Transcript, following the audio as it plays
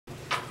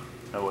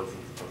That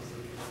wasn't supposed to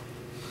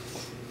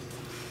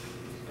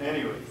be.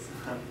 Anyways,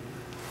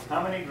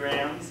 how many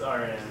grams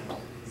are in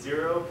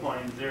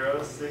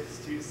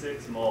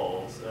 0.0626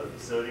 moles of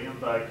sodium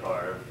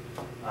bicarbonate,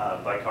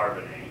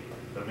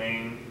 the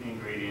main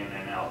ingredient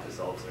in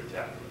Alka-Seltzer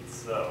tablets?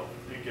 So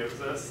it gives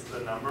us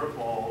the number of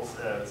moles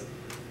as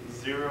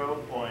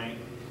 0.0626.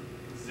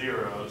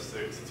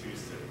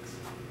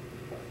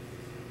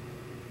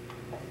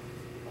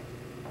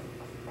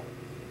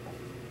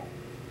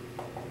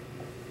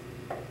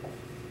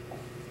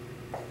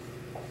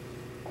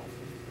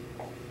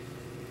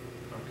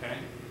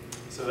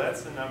 So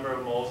that's the number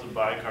of moles of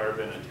bicarb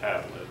in a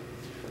tablet.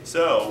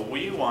 So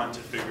we want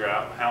to figure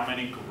out how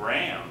many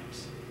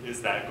grams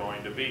is that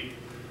going to be.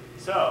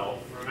 So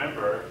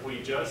remember,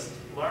 we just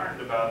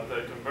learned about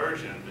the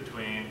conversion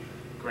between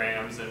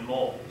grams and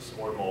moles,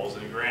 or moles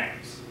and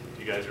grams.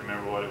 Do you guys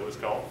remember what it was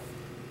called?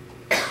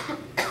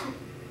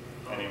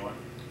 Anyone?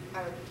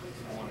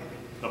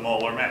 The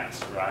molar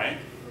mass, right?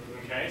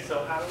 Okay,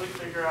 so how do we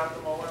figure out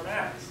the molar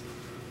mass?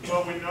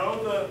 Well, we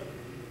know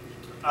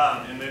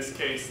in this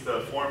case, the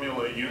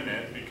formula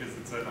unit, because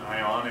it's an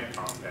ionic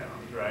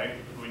compound, right?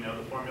 We know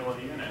the formula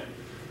unit.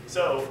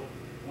 So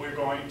we're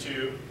going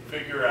to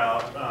figure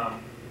out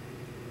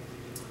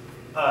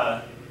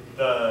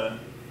the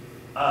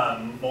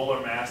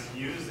molar mass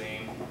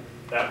using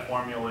that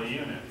formula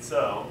unit.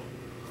 So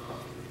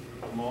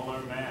the molar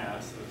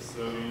mass of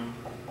sodium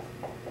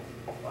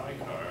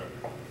bicarb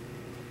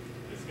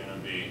is going to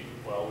be,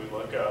 well, we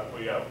look up,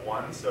 we have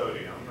one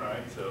sodium,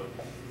 right? So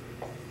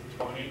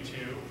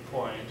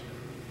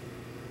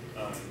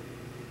 22.99.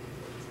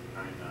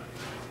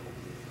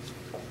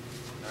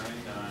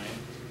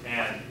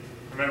 And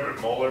remember,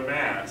 molar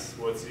mass,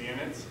 what's the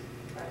units?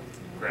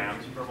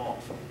 Grams per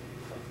mole.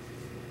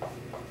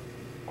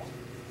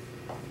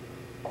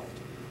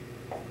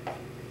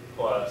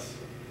 Plus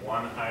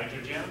 1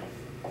 hydrogen.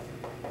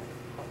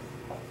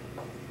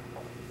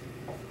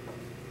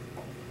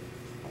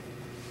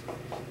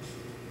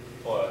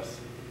 Plus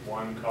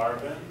 1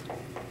 carbon.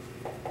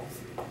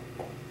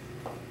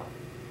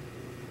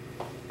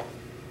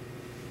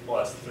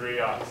 Plus 3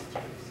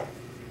 oxygens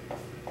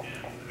in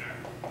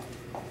there.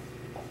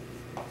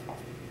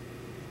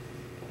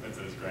 That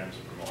says grams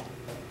per mole.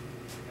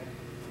 Okay.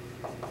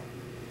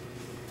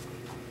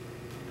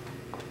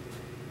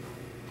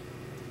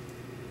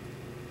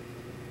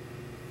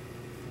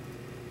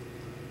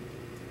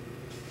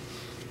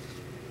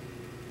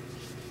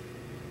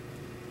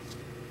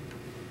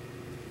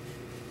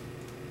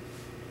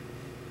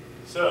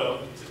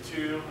 So, to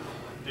 2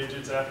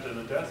 digits after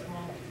the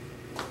decimal,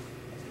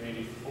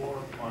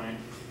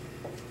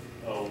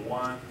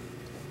 84.01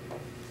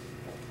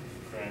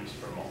 grams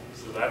per mole.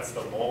 So that's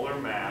the molar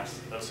mass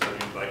of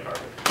sodium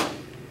bicarbonate.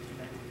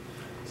 Okay.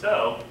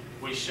 So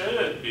we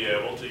should be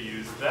able to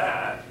use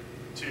that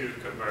to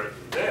convert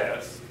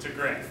this to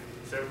grams.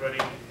 Does everybody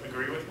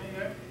agree with me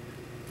there?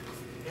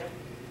 Yeah?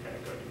 Okay,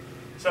 good.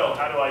 So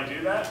how do I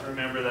do that?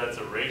 Remember, that's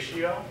a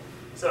ratio.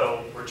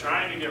 So we're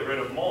trying to get rid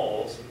of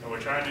moles, and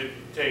we're trying to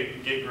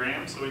get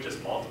grams, so we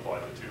just multiply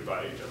the two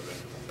by each other.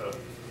 So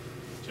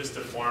just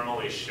to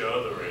formally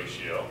show the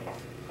ratio,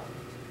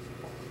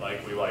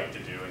 like we like to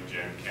do in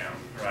Gen Chem,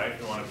 right?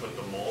 We want to put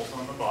the moles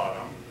on the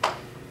bottom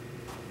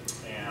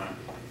and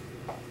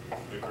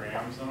the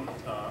grams on the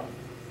top,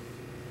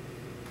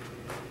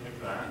 like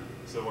that.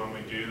 So when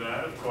we do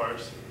that, of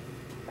course,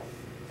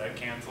 that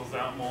cancels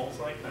out moles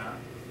like that.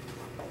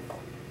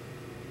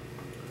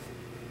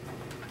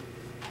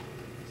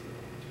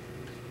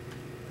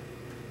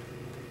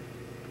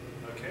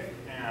 Okay,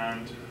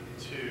 and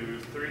to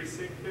 3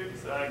 sig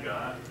figs, I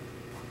got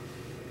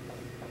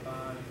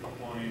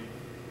 5.26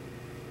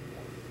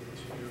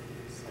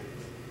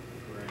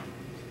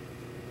 grams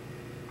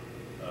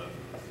of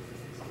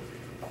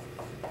sodium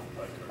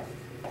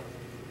bicarbonate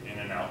in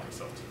an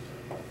Alka-Seltzer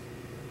tablet.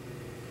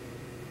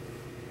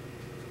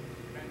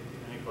 Okay,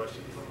 any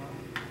questions on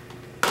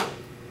that?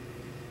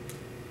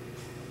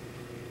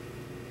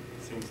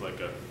 Seems like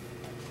a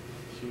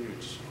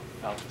huge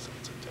Alka-Seltzer.